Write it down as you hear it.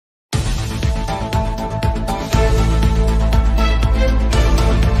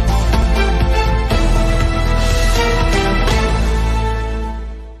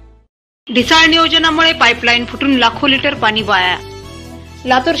ढिसाळ नियोजनामुळे पाईपलाईन फुटून लाखो लिटर पाणी वाया।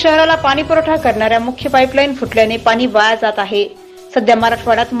 लातूर शहराला पाणी पुरवठा करणाऱ्या मुख्य पाईपलाईन फुटल्याने पाणी वाया जात आहे। सध्या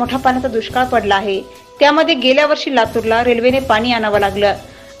मराठवाड्यात मोठा पाण्याचा दुष्काळ पडला आहे। त्यामध्ये गेल्या वर्षी लातूरला रेल्वेने पाणी आणावं लागलं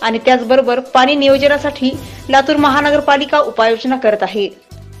आणि त्याचबरोबर पाणी नियोजनासाठी लातूर महानगरपालिका उपाययोजना करत आहे।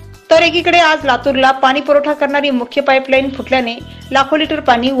 तर एकीकडे आज लातूरला पाणी पुरवठा करणारी मुख्य पाईपलाईन फुटल्याने लाखो लिटर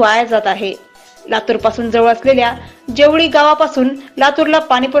पाणी वाया जात आहे। लातूर पासून जवळ असलेल्या जेवळी गावापासून लातूरला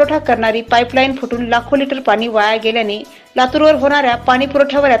पाणी पुरवठा करणारी पाईपलाईन फुटून लाखो लिटर पाणी वाया गेल्याने लातूरवर होणाऱ्या पाणी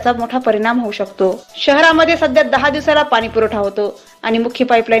पुरवठ्यावर याचा मोठा परिणाम होऊ शकतो। शहरामध्ये सध्या 10 दिवसाला पाणी पुरवठा होतो आणि मुख्य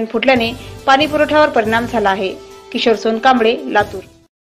पाईपलाईन फुटल्याने पाणी पुरवठ्यावर परिणाम झाला आहे। किशोर सोनकांबळे, लातूर।